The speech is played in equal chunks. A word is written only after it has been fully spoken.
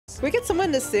Can we get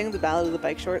someone to sing the Ballad of the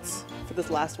Bike Shorts for this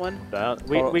last one?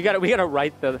 We gotta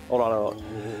write the. Hold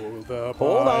on. The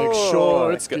Hold bike on.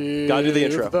 shorts Gotta do the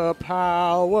intro. the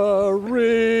power.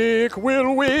 Rick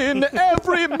will win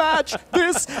every match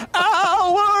this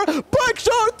hour. Bike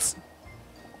shorts.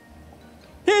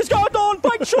 He's got on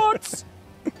bike shorts,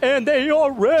 and they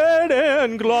are red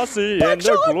and glossy and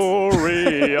they're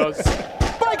glorious.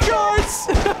 Bike shorts!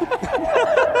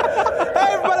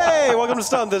 Hey, everybody! Welcome to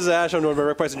Stumpt. This is Ash. I'm joined by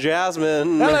Rick, Price, and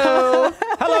Jasmine. Hello.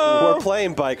 Hello. We're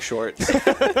playing bike shorts. This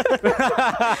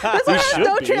one has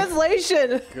no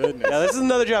translation. Goodness. Yeah, this is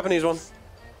another Japanese one.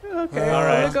 Okay, All I'm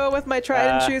right. gonna go with my tried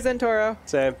and true Zentoro.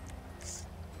 Same.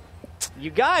 You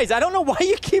guys, I don't know why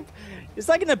you keep. It's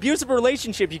like an abusive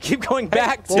relationship. You keep going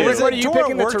back to. Well, Rick, what are you Zentoro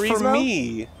picking, the worked for Turismo?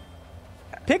 me.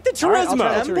 Pick the All right, I'll Turismo.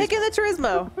 try I'm picking the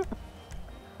Turismo.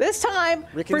 This time,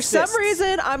 Rick for insists. some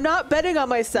reason, I'm not betting on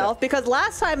myself because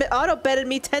last time it auto-betted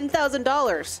me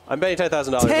 $10,000. I'm betting $10,000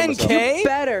 on myself. 10K?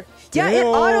 Better. Yeah, it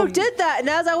auto did that, and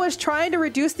as I was trying to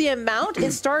reduce the amount,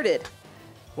 it started.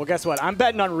 Well, guess what? I'm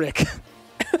betting on Rick.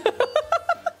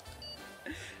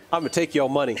 I'm going to take your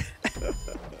money.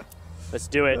 Let's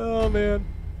do it. Oh, man.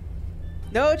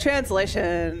 No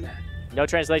translation. No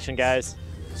translation, guys.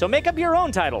 So make up your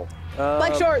own title.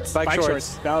 Bike shorts. Bike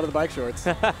shorts. Ballad of the bike shorts.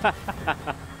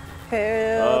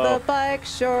 Hail the bike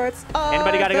shorts.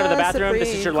 Anybody got to go to the bathroom?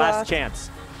 This is your last cloth. chance.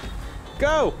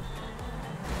 Go.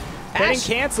 Betting Ash.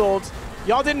 canceled.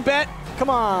 Y'all didn't bet? Come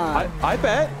on. I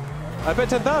bet. I bet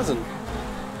 10,000. You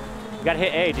got to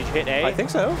hit A. Did you hit A? I think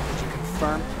so. Did you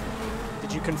confirm?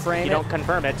 Did you confirm You it? don't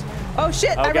confirm it. Oh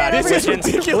shit! Oh I god, ran over This is you.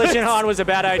 ridiculous. collision on was a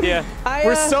bad idea.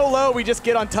 We're so low, we just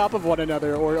get on top of one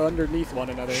another or underneath one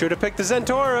another. Should have picked the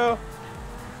Zentoro.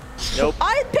 Nope.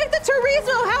 I picked the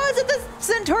Turismo. How is it the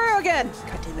Centauro again?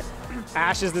 God damn it.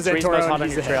 Ash is the Turismo's Zentoro hot and on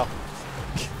he's your ahead.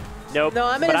 trail. Nope. No,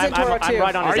 I'm in but a Zentoro I'm too.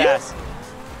 right on Are his you? ass.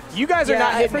 You guys are Yeah,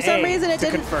 not hitting for some A reason it to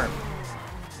didn't- confirm.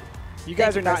 You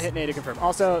guys are not Chris. hitting A to confirm.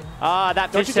 Also, Ah,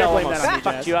 that Don't you fishtail dare blame almost that on me,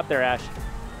 fucked Jazz. you up there, Ash.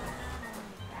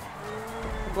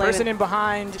 person in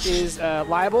behind is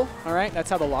liable. All right, that's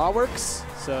how the law works.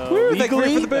 So Woo, thank you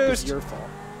legally, for the that was boost. your fault.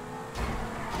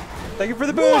 Thank you for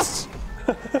the boost.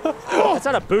 That's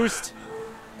not a boost.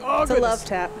 Oh, It's a love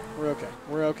tap. We're okay.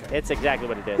 We're okay. It's exactly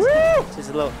what it is. It's just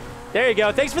a little. There you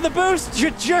go. Thanks for the boost,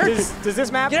 you jerk. Does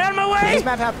this map? Get out of my Does way. this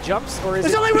map have jumps or is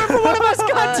There's it? only room for one of us.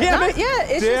 God damn Not it. yet.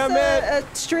 It's Damn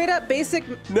just a straight up basic.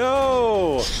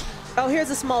 No. Oh, here's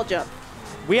a small jump.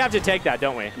 We have to take that,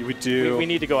 don't we? We do. We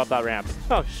need to go up that ramp.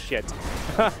 Oh shit.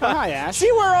 Hi, Ash.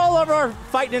 See where all of our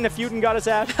fighting and the feuding got us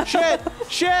at? Shit.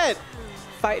 Shit.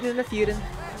 Fighting and a feuding.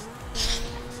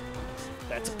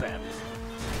 That's a bad.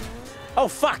 Oh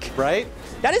fuck. Right?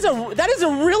 That is a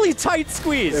really tight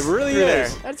squeeze. It really through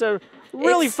is. There. That's a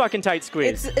really It's- fucking tight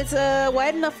squeeze. It's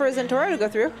wide enough for a Zentoro to go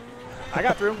through. I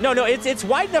got through. No, it's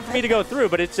wide enough for me to go through,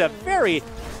 but it's a very,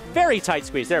 very tight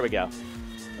squeeze. There we go.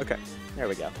 Okay. There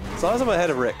we go. As long as I'm ahead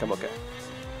of Rick, I'm okay.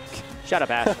 Shut up,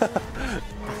 Ash.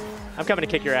 I'm coming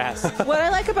to kick your ass. What I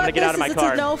like about gonna get this out of my is it's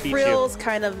car a no and beat you. frills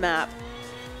kind of map.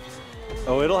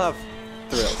 Oh, it'll have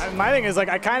thrills. My thing is like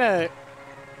I kind of,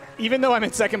 even though I'm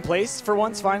in second place for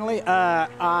once finally,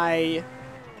 I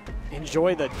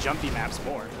enjoy the jumpy maps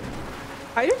more.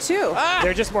 I do too.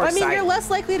 They're just more I mean, exciting. you're less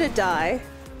likely to die.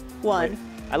 One.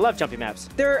 I love jumpy maps.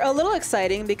 They're a little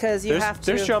exciting because you have to.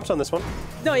 There's jumps on this one.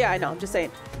 No, yeah, I know. I'm just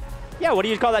saying. Yeah, what do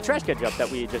you call that trash can jump that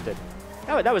we just did?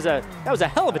 That was a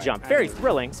hell of a jump. Very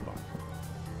thrilling.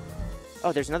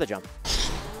 Oh, there's another jump.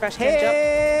 Crash can jump.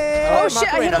 Oh, Oh,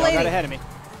 shit, I hit a Got lady. ahead of me.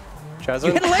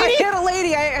 Jasmine? I hit a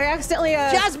lady. I accidentally.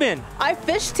 Jasmine. I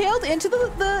fishtailed into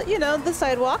the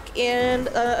sidewalk, and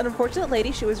an unfortunate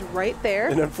lady. She was right there.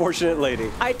 An unfortunate lady.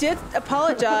 I did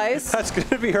apologize. That's going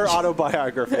to be her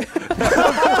autobiography.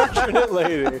 Unfortunate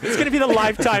lady. It's gonna be the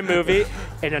Lifetime movie.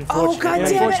 An unfortunate. God An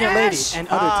damn it, unfortunate lady Ash. and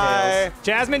other Hi. tales.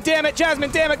 Jasmine, damn it!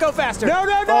 Jasmine, damn it! Go faster! No,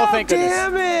 no, no. Oh, thank goodness.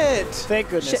 Damn it. Thank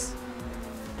goodness. Shit.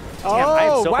 Oh, Damn, I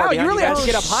am so far wow! You behind really you have to guys.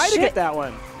 get up high to Shit. get that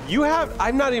one. You have,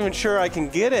 I'm not even sure I can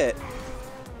get it.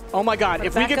 Oh my God!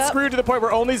 If we back get up. screwed to the point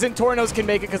where only Zentornos can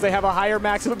make it because they have a higher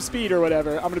maximum speed or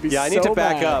whatever, I'm gonna be Yeah, I so need to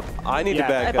back mad. up. I need to Yeah.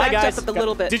 back I up. backed guys. up a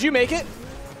little bit. Did you make it?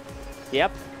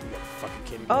 Yep. Fucking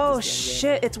kidding me. Oh This is the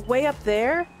shit! It's way up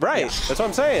there. Right. That's what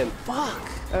I'm saying. Fuck.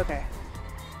 Okay.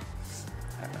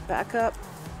 Back up.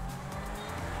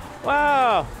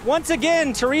 Wow. Once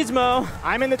again, Turismo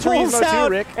I'm in the pulls Turismo out,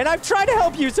 too, Rick. and I've tried to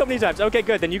help you so many times. Okay,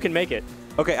 good. Then you can make it.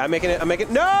 Okay, I'm making it. I'm making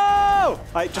it. No! I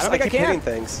I don't think I keep can. hitting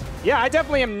things. Yeah, I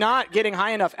definitely am not getting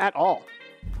high enough at all.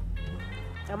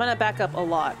 I'm gonna back up a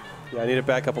lot. Yeah, I need to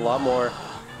back up a lot more.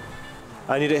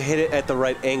 I need to hit it at the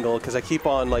right angle because I keep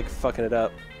on like fucking it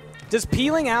up. Does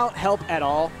peeling out help at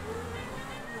all?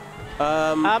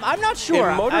 I'm not sure.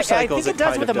 In motorcycles, I think it does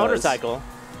kind with of a motorcycle.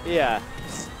 Yeah.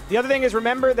 The other thing is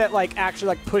remember that like actually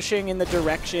like pushing in the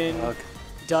direction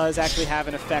does actually have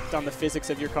an effect on the physics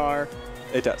of your car.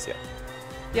 It does, yeah.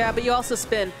 Yeah, but you also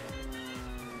spin.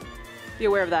 Be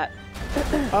aware of that.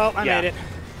 Oh, I Yeah. made it.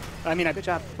 I mean, Good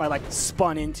job. I like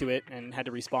spun into it and had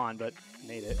to respawn, but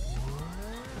made it.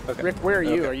 Okay. Rick, where are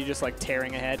you? Okay. Are you just like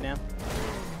tearing ahead now?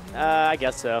 I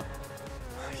guess so.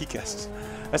 He guessed.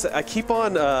 I keep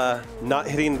on not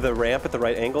hitting the ramp at the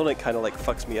right angle, and it kind of like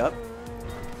fucks me up.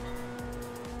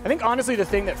 I think honestly the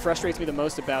thing that frustrates me the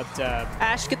most about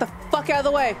Ash, get the fuck out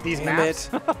of what I way. these Damn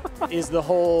maps is the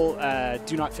whole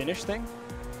do not finish thing.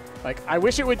 Like, I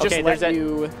wish it would just Okay, let there's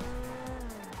you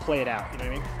play it out, you know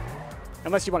what I mean?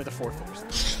 Unless you wanted to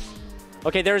force.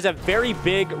 Okay, there's a very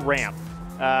big ramp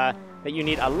that you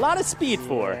need a lot of speed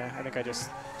for. Yeah, I think I just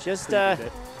Just tweaked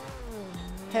it.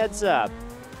 heads up.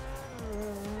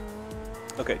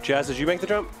 Okay, Jazz, did you make the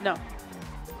jump? No.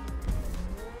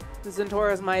 The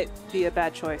Zentauros might be a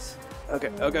bad choice. Okay.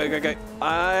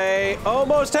 I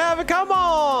almost have it. Come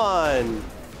on!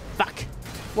 Fuck.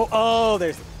 Well, oh,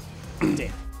 there's...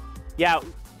 Damn. Yeah,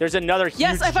 there's another huge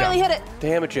Yes, I finally jump, hit it.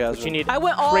 Damn it, Jazz. which you need I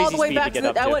went all crazy the way speed back to to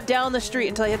get the. up I to. went down the street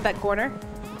until I hit that corner.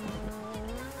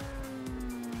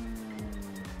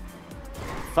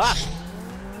 Fuck.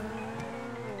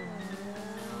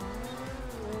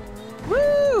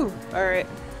 Woo! All right.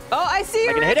 Oh, I see you.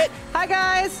 I can hit Rick. it? Hi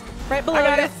guys. Right below I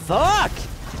got you. it. Fuck.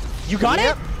 You got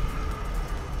Yep. it?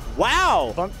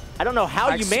 Wow. Bump. I don't know how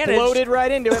I you managed. exploded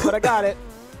right into it, but I got it.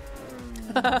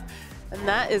 And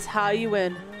that is how you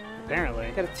win.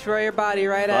 Apparently. Gotta throw your body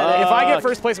right at it. If I get Fuck.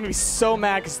 first place, I'm going to be so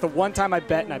mad because it's the one time I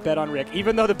bet, and I bet on Rick,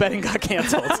 even though the betting got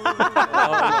canceled.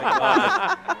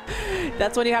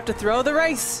 That's when you have to throw the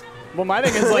race. Well, my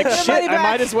thing is like, Get shit, money I back.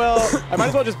 might as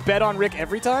well just bet on Rick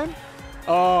every time.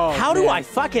 Oh, How do man. I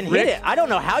fucking Rick, hit it? I don't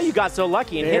know how you got so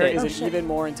lucky and There hit is it. an even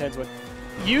more intense one.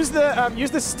 Use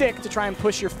the stick to try and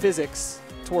push your physics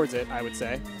towards it, I would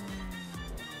say.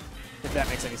 If that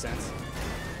makes any sense.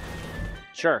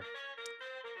 Sure.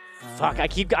 Fuck, I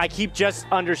keep just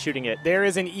undershooting it. There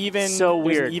is an even So there's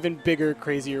weird. an even bigger,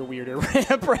 crazier, weirder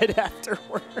ramp right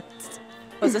afterwards.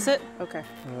 Was this it? Okay.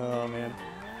 Oh man.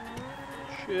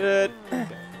 Shit.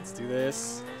 Let's do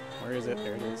this. Where is it?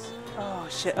 There it is. Oh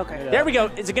shit. Okay. There we go.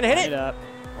 Is it gonna hit Line it? it up.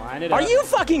 Line it Are up. you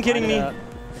fucking kidding Line me? it up.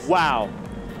 Wow.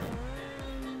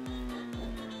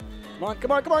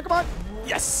 Come on.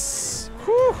 Yes.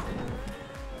 Whew.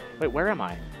 Wait, where am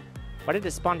I? Why did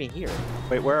it spawn me here?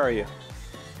 Wait, where are you?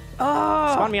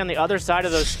 Oh. Spawn me on the other side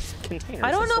of those containers. I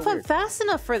don't That's know so if I'm weird. fast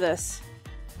enough for this.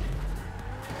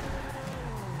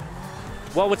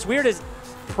 Well, what's weird is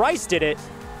Price did it,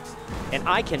 and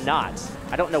I cannot.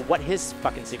 I don't know what his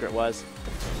fucking secret was.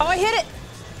 Oh, I hit it.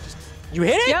 You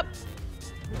hit it? Yep.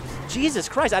 Jesus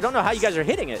Christ, I don't know how you guys are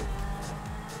hitting it.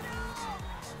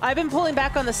 I've been pulling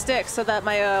back on the stick so that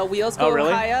my wheels go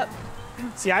really? high up.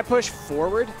 See, I push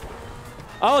forward.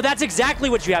 Oh, that's exactly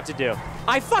what you have to do.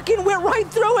 I fucking went right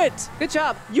through it. Good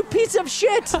job. You piece of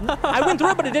shit. I went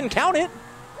through it, but it didn't count it.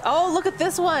 Oh, look at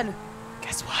this one.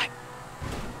 Guess what?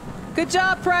 Good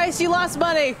job, Price. You lost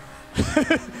money.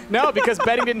 No, because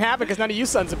betting didn't happen because none of you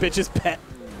sons of bitches bet.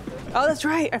 Oh, that's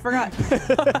right. I forgot.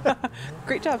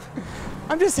 Great job.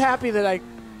 I'm just happy that I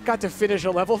got to finish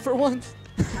a level for once.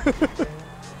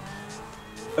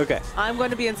 Okay. I'm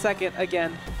going to be in second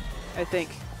again, I think.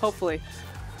 Hopefully.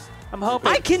 I'm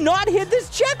hoping. I cannot hit this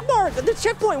check mark. This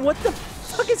checkpoint. What the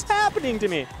fuck is happening to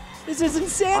me? This is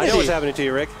insanity. I know what's happening to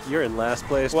you, Rick. You're in last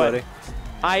place, What? buddy.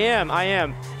 I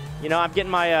am. You know, I'm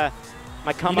getting my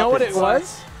my come You know what it uppance.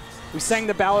 was? We sang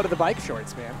the Ballad of the Bike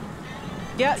Shorts, man.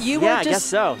 Yeah, you Yeah, were I just. guess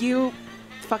so. You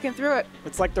fucking threw it.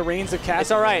 It's like the Reigns of Cassidy.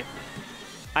 It's all right.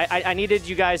 I needed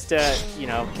you guys to, you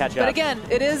know, catch up. But again,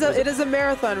 it is a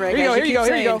marathon, Rick. Here you as go,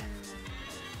 keep here you go.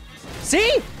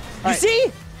 saying. See? You right.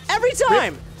 see? Every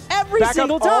time. Every Back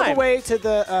single up time. all the way to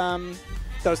the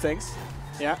those things.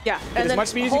 Yeah. Yeah, Get and as then much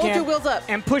speed as hold you can. your wheels up.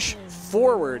 And push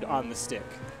forward on the stick.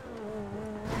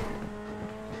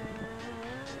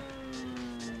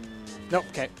 Nope.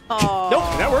 Okay. Oh. Nope.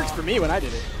 That works for me when I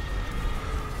did it.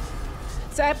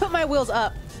 So I put my wheels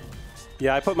up.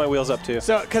 Yeah, I put my wheels up too.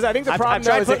 So, because I think the I've problem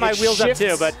tried though is putting that my wheels up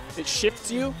too, but- it shifts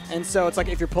you, and so it's like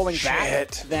if you're pulling back,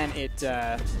 Shit. then it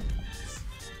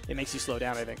makes you slow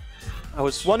down. I think. I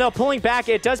was. Well, no, pulling back,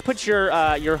 it does put your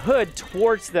hood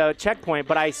towards the checkpoint,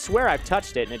 but I swear I've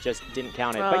touched it and it just didn't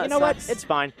count it. Oh, but you that know what? sucks. It's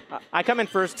fine. I come in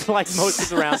first like most of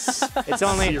the round. It's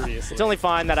only Seriously. it's only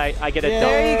fine that I get it Yay. done.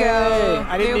 There you go.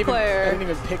 I didn't New even. player. I didn't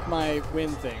even pick my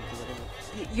win thing. 'cause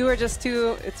I didn't- You were just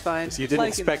too. It's fine. You didn't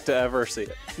Liking expect to ever see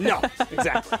it. No,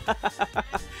 exactly.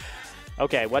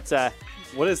 Okay, what's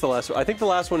What is the last one? I think the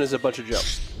last one is a bunch of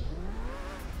jumps.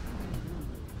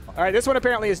 All right, this one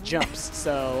apparently is jumps,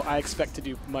 so I expect to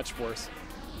do much worse.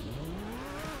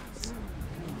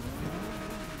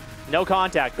 no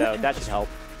contact though? That should help.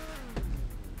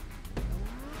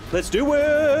 Let's do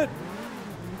it!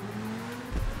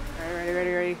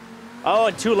 Ready. Oh,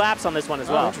 and 2 laps on this one as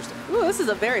Oh, well. interesting. Ooh, this is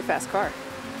a very fast car.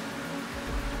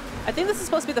 I think this is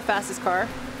supposed to be the fastest car.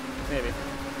 Maybe.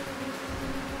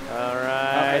 All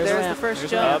right. Okay, There's the first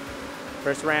jump. Up.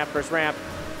 First ramp.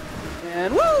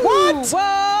 And woo! What? Whoa!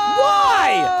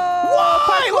 Why?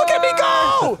 Why? Look at me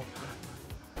go!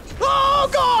 Oh,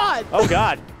 God! Oh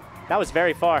God, that was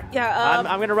very far. Yeah,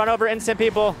 I'm gonna run over innocent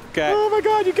people. Okay. Oh, my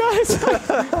God, you guys.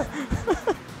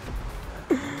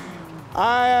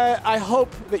 I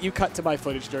hope that you cut to my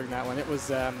footage during that one. It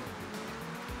was...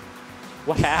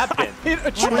 What happened? hit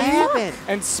a tree happened?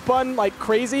 and spun like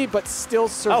crazy, but still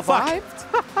Oh, fuck. survived.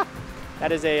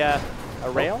 That is a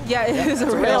rail. Yeah, it is a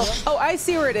rail. Oh, I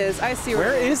see where it is.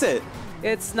 Where is it?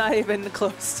 It's not even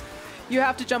close. You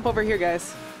have to jump over here,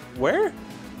 guys. Where?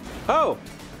 Oh.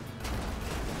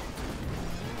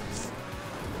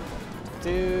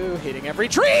 Hitting every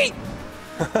tree.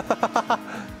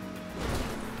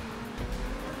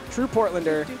 True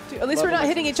Portlander. At least we're not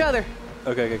hitting each other.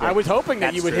 Okay. I was hoping that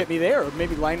That's you would true. hit me there, or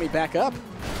maybe line me back up.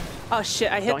 Oh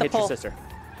shit! I hit Don't the hit pole. your sister.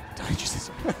 Don't hit your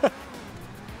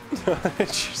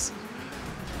sister.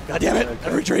 God damn it!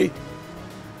 Every tree.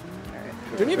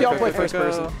 Do maybe I'll play first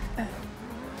person.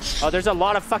 Oh, there's a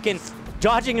lot of fucking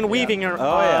dodging and weaving. yeah.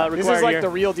 Required This is like here. the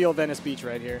real deal Venice Beach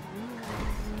right here.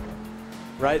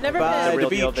 Right Never by been. the real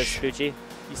the deal, beach. Vespucci.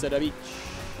 You said a beach.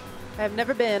 I've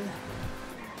never been.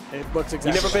 It looks You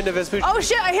exactly. never been to Vespucci? Oh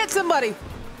shit! I hit somebody.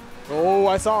 Oh,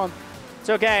 I saw him. It's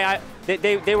okay.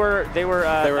 They were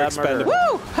expendable. murdered.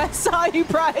 Woo! I saw you,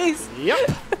 Bryce.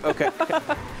 Yep. Okay.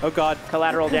 Oh God.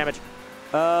 Collateral damage.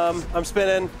 I'm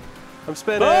spinning.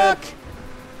 Fuck!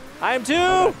 I am too.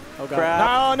 Oh god.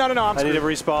 Crap. No. I'm I need to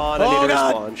screwed. respawn. Oh, I need to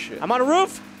God. respawn. Shit. I'm on a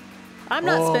roof. I'm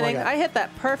not Oh, my spinning. God. I hit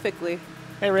that perfectly.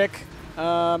 Hey Rick. Forget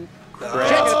about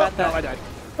No, that. I died.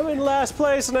 I'm in last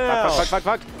place now.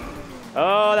 Fuck.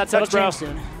 Oh, that That'll sucks, bro. change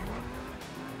soon.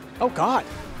 Oh god.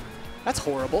 That's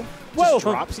horrible. Whoa. Just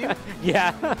drops you.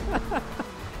 Yeah.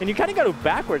 And you kind of go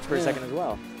backwards for a Yeah. second as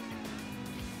well.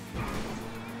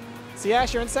 See,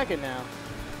 Ash, you're in second now.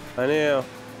 I know.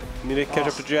 Need to catch Oh.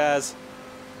 up to Jazz.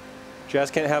 Jazz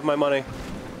can't have my money.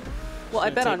 Well, I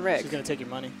bet on Rick. She's gonna take your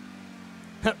money.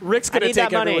 Rick's I gonna need that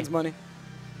take money. everyone's money.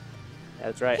 Yeah,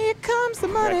 that's right. Here comes the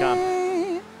I money. come.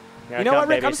 Here I You know come, what,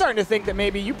 Rick? I'm babies. starting to think that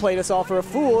maybe you played us all for a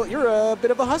fool. You're a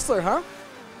bit of a hustler, huh?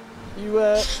 You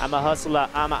I'm a hustler.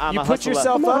 I'm a you put hustler.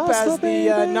 yourself I'm a up hustler, as the baby.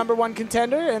 #1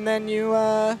 contender, and then you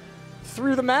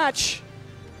threw the match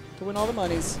to win all the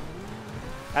monies.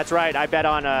 That's right. I bet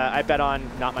on not Bet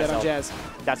myself. on Jazz.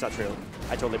 That's not true.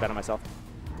 I totally bet on myself.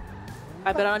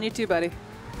 I bet on you too, buddy.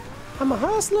 I'm a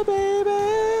hustler, baby.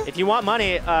 If you want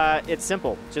money, it's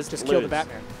simple. Just Just lose. kill the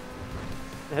Batman.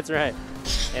 That's right.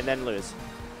 And then lose.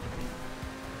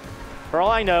 For all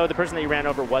I know, the person that you ran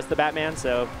over was the Batman,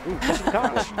 so ooh, just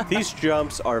gosh. These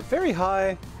jumps are very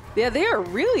high. Yeah, they are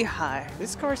really high.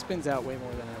 This car spins out way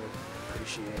more than I would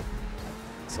appreciate.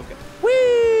 It's okay.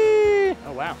 Whee!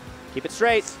 Oh wow. Keep it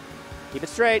straight. Keep it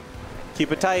straight.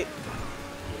 Keep it tight.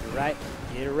 Get it right.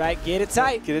 Get it right. Get it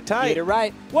tight. Get it tight. Get it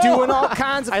right. Whoa. Doing all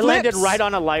kinds of I flips. landed right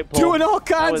on a light pole. Doing all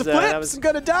kinds of was, that flips. was- I'm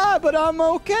gonna die, but I'm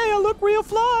okay. I look real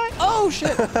fly. Oh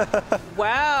shit.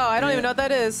 Wow, I don't even know what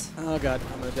that is. Oh god,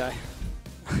 I'm gonna die.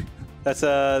 That's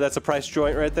a price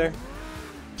joint right there.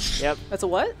 Yep. That's a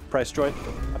what? Price joint.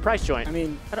 A price joint. I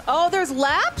mean, Oh, there's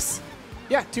laps?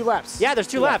 yeah, 2 laps. Yeah, there's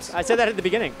 2 laps. I said that at the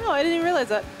beginning. No, I didn't even realize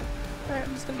that. All right,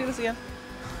 I'm just gonna do this again.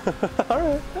 All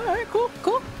right. All right, cool.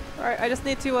 All right, I just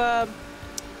need to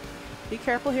be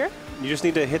careful here. You just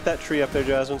need to hit that tree up there,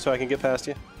 Jasmine, so I can get past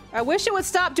you. I wish it would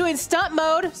stop doing stunt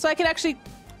mode so I can actually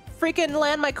freaking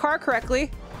land my car correctly.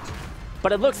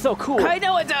 But it looks so cool. I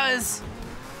know it does.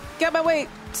 Get out my way,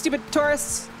 stupid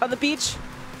tourists on the beach.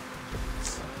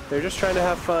 They're just trying to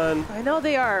have fun. I know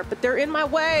they are, but they're in my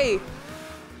way.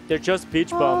 They're just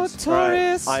beach bums.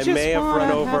 Right. I may have run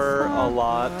over a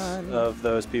lot of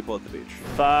those people at the beach.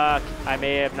 Fuck. I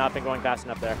may have not been going fast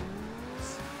enough there.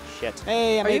 Shit.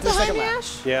 Hey, I Are made you it to the behind second me, lap.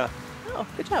 Ash? Yeah. Oh,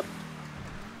 good job.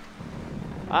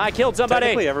 I killed somebody.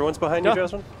 Technically, everyone's behind you, No.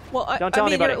 Jasmine. Well, Don't tell I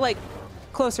mean, anybody. you're like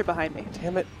closer behind me.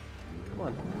 Damn it. Come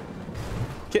on.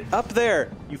 Get up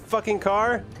there, you fucking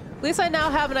car. At least I now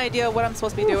have an idea of what I'm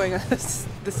supposed to be doing on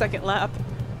the second lap.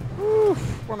 Where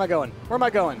am I going? Where am I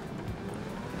going?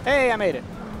 Hey, I made it.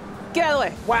 Get out of the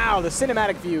way. Wow, the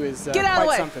cinematic view is Get out of the quite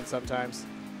way. something sometimes.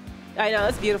 I know,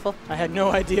 that's beautiful. I had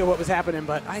no idea what was happening,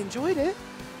 but I enjoyed it.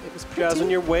 It was pretty. Jasmine,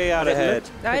 you're way out ahead.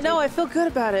 I know, I feel good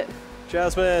about it.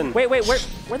 Jasmine. Wait,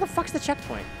 where the fuck's the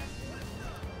checkpoint?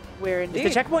 Where Is indeed? the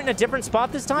checkpoint in a different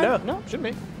spot this time? No,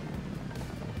 shouldn't be.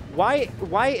 Why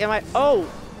am I? Oh,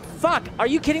 fuck! Are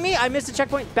you kidding me? I missed a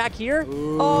checkpoint back here.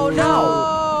 Oh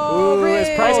no! Ooh, is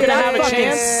Rick. Price gonna that have a fucking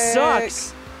chance?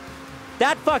 sucks.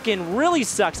 That fucking really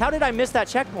sucks. How did I miss that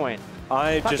checkpoint?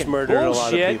 I just Fucking murdered a lot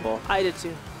of bullshit. people. I did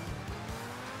too.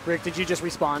 Rick, did you just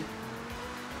respawn?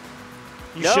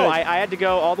 You No, should. I had to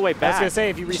go all the way I was back. gonna say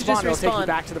if you should respawn, just it'll take you respawn.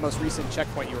 back to the most recent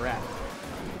checkpoint you were at.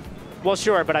 Well,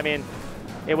 sure, but I mean,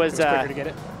 it was. It's quicker to get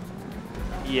it.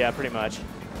 Yeah, pretty much.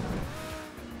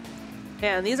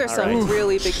 Man, these are All some right.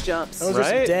 really big jumps. Those are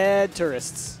some Right? dead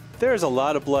tourists. There's a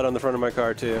lot of blood on the front of my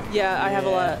car, too. Yeah, I have a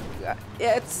Yeah. lot.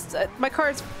 Yeah, it's my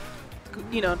car's,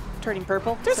 turning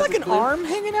purple. There's So like it's an blue. arm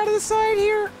hanging out of the side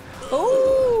here.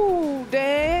 Oh,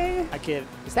 dang! I kid.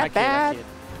 Is that I kid, I bad? kid.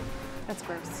 That's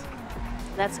gross.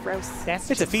 That's gross.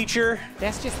 It's a feature.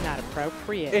 That's just not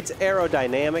appropriate. It's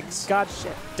aerodynamics. God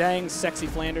dang, sexy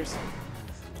Flanders.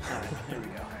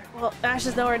 Well, Ash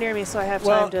is nowhere near me, so I have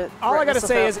Well, time to. all I write gotta myself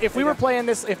say out. is, if we were playing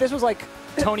this, if this was like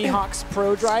Tony Hawk's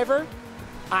Pro Driver,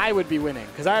 I would be winning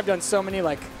because I've done so many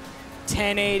like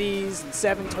 1080s and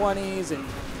 720s and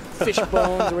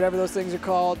fishbones or whatever those things are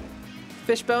called.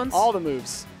 fish bones. All the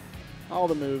moves, all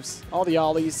the moves, all the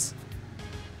ollies,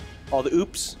 All the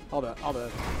oops. all the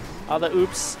All the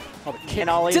oops kick. and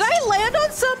ollies. Did I land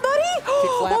on somebody?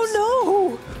 flaps.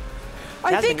 Oh no!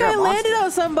 I Jasmine, think you're a I landed monster.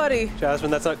 on somebody. Jasmine,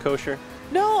 that's not kosher.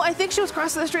 No, I think she was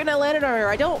crossing the street and I landed on her.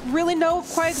 I don't really know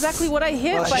quite exactly what I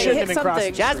hit, Well, but I she shouldn't hit have been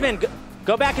crossing. something. Jasmine,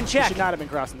 go back and She check. should not have been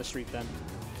crossing the street then.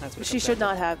 That's what it She comes should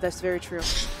down not have. That's very true.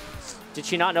 Did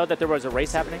she not know that there was a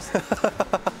race happening?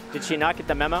 Did she not get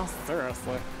the memo? to.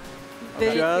 Seriously. The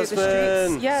Jasmine.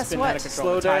 streets. Yes, Spin out what? of control.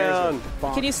 Slow The tires are down.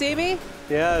 bonked. Can you see me?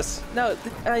 Yes. No,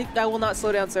 I will not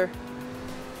slow down, sir.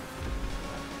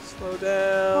 Slow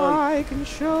down. I can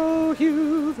show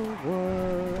you the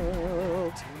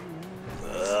world.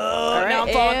 All right, now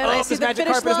I'm falling. and Oh, I this see the magic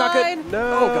finish carpet is not good. line.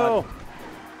 No. Oh, God.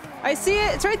 I see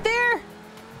it. It's right there.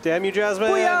 Damn you, Jasmine.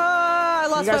 Booyah! I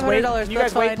lost You guys wait. $500. Can you guys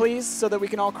That's wait, fine. please, so that we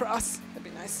can all cross? That'd be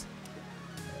nice.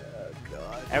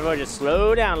 Everyone just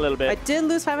slow down a little I bit. did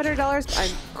lose $500, but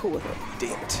I'm cool with it.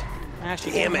 Damn it.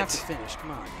 Actually, Damn you have it. to finish.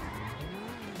 Come on.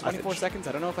 24 seconds.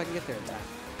 I don't know if I can get there in time.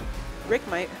 Rick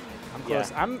might. I'm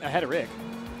close. Yeah. I'm ahead of Rick.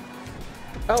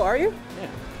 Oh, are you?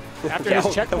 Yeah. After Yeah,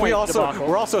 his checkpoint debacle.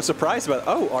 we're also surprised about.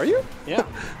 Oh, are you? Yeah.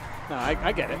 No,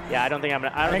 I get it. Yeah, I don't think I'm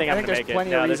gonna. I don't I think I'm think gonna there's make it.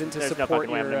 plenty No, of reason to there's no support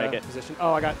fucking way I'm your gonna make it. position.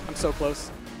 Oh, I'm so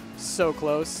close. So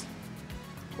close.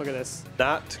 Look at this.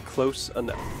 Not close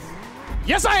enough.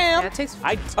 Yes, I am. Yeah, it takes.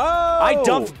 Oh! I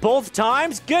dumped both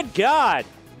times. Good God!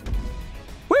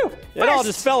 Woo! It all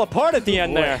just fell apart at the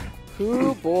end there.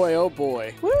 Oh boy, oh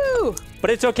boy. Woo! But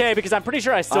it's okay because I'm pretty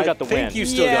sure I still got the think win. you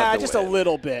still Yeah, got the just win. a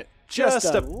little bit. Just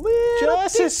a little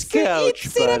just a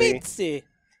scotch, buddy. itsy.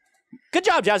 Good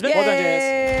job, Jasmine. Well done, Janice.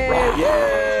 Yay!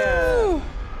 Yeah.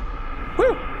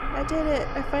 Woo! I did it.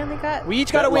 I finally got. We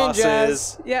each got to win, losses.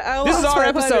 Jazz. Yeah, I This is lost our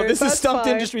 500. episode. This is That's Stumped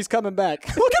fine. Industries coming back.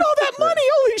 Look at all that money.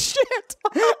 Holy shit.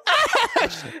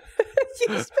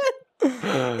 You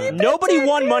spent. Nobody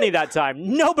won money that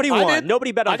time. Nobody I won. did.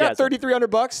 Nobody bet on I got Jasmine.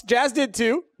 $3,300. Jazz did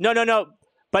too. No.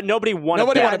 But nobody won.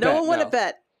 Nobody a won bet. a No bet, one won no. a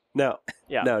bet. No.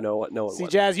 Yeah. No one See, won.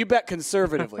 Jazz, you bet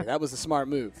conservatively. That was a smart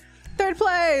move. Third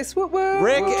place. Woo woo.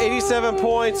 Rick, 87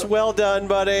 points. Well done,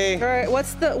 buddy. All right.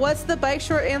 What's the bike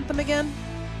short anthem again?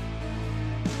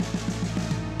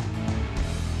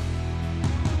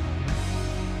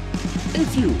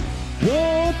 If you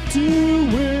want to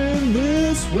win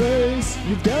this race,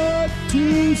 you've got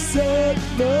to set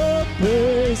the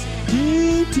pace.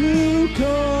 Key to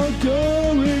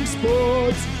conquering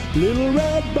sports, little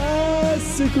red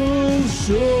bicycle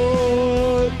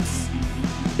shorts.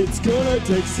 It's gonna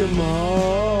take some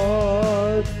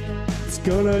heart, it's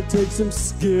gonna take some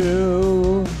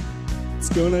skill, it's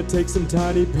gonna take some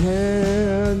tiny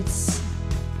pants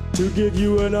to give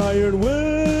you an iron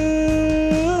will.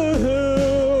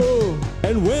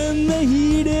 And when the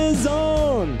heat is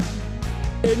on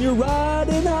and you're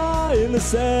riding high in the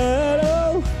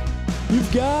saddle, you've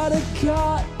got a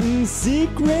cotton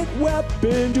secret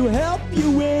weapon to help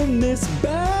you win this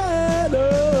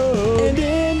battle. And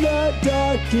in the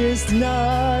darkest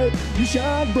night, you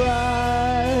shine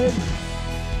bright.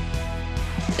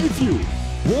 If you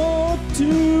want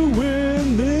to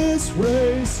win this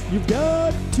race, you've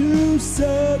got to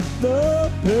set the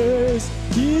pace.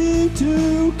 Key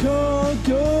to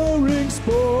conquering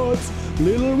sports,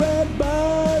 little red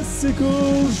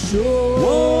bicycle shorts.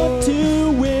 Want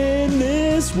to win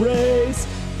this this race.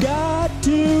 Got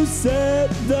to set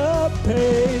the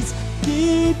pace.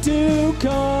 Key to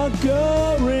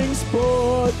conquering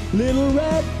sport. Little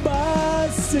red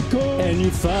bicycle. And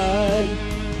you fight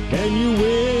and you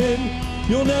win.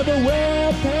 You'll never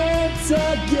wear pants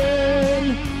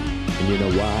again. And you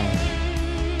know why?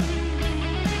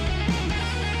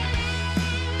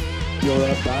 You're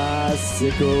a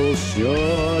bicycle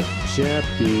short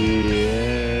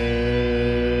champion.